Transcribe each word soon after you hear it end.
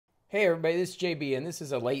Hey everybody, this is JB and this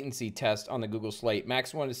is a latency test on the Google Slate.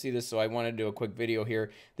 Max wanted to see this, so I wanted to do a quick video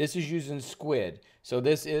here. This is using Squid. So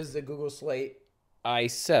this is the Google Slate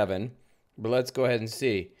i7, but let's go ahead and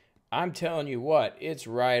see. I'm telling you what, it's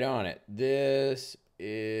right on it. This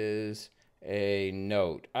is a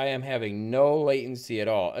note. I am having no latency at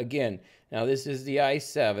all. Again, now this is the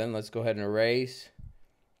i7. Let's go ahead and erase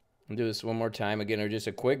and do this one more time. Again, just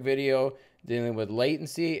a quick video dealing with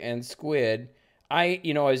latency and Squid.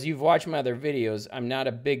 As you've watched my other videos, I'm not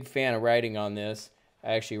a big fan of writing on this.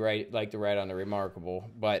 I actually like to write on the Remarkable,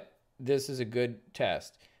 but this is a good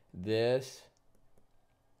test. This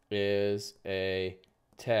is a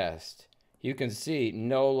test. You can see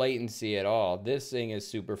no latency at all. This thing is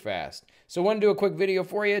super fast. So I want to do a quick video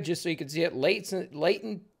for you just so you can see it.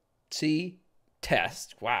 Latency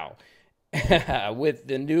test. Wow. With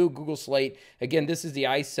the new Google Slate. Again, this is the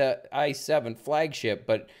i7 flagship,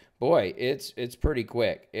 but boy, it's pretty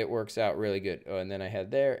quick. It works out really good. Oh, and then I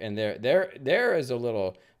had there and there is a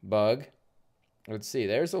little bug. Let's see.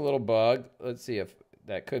 There's a little bug. Let's see if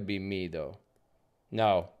that could be me though.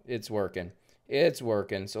 No, it's working. It's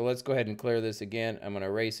working. So let's go ahead and clear this again. I'm going to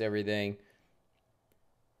erase everything.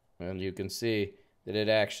 And you can see that it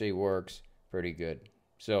actually works pretty good.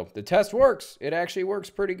 So the test works. It actually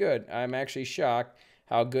works pretty good. I'm actually shocked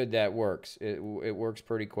how good that works. It works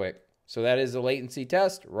pretty quick. So that is the latency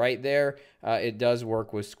test right there. It does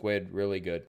work with Squid really good.